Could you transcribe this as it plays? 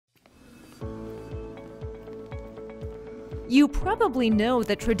You probably know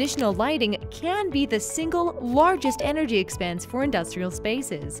that traditional lighting can be the single largest energy expense for industrial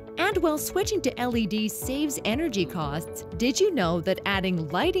spaces. And while switching to LED saves energy costs, did you know that adding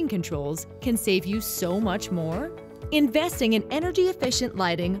lighting controls can save you so much more? Investing in energy-efficient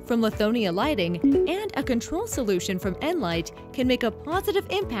lighting from Lithonia Lighting and a control solution from nLight can make a positive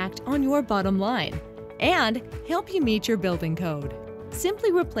impact on your bottom line and help you meet your building code.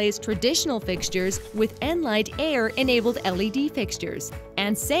 Simply replace traditional fixtures with nLight Air-enabled LED fixtures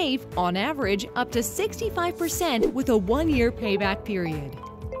and save, on average, up to 65% with a 1-year payback period.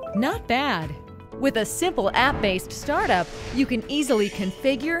 Not bad! With a simple app-based startup, you can easily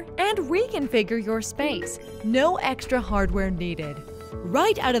configure and reconfigure your space. No extra hardware needed.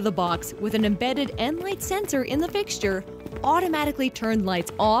 Right out of the box with an embedded nLight sensor in the fixture, automatically turn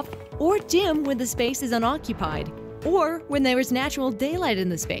lights off or dim when the space is unoccupied, or when there is natural daylight in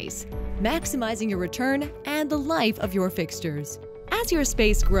the space, maximizing your return and the life of your fixtures. As your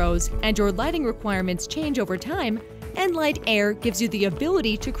space grows and your lighting requirements change over time, nLight Air gives you the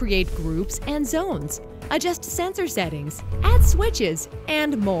ability to create groups and zones, adjust sensor settings, add switches,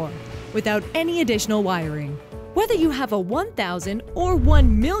 and more, without any additional wiring. Whether you have a 1,000 or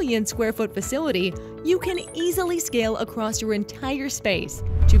 1 million square foot facility, you can easily scale across your entire space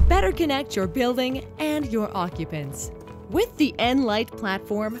to better connect your building and your occupants. With the nLight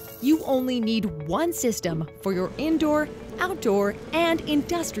platform, you only need one system for your indoor, outdoor, and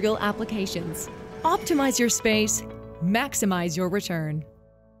industrial applications. Optimize your space, maximize your return.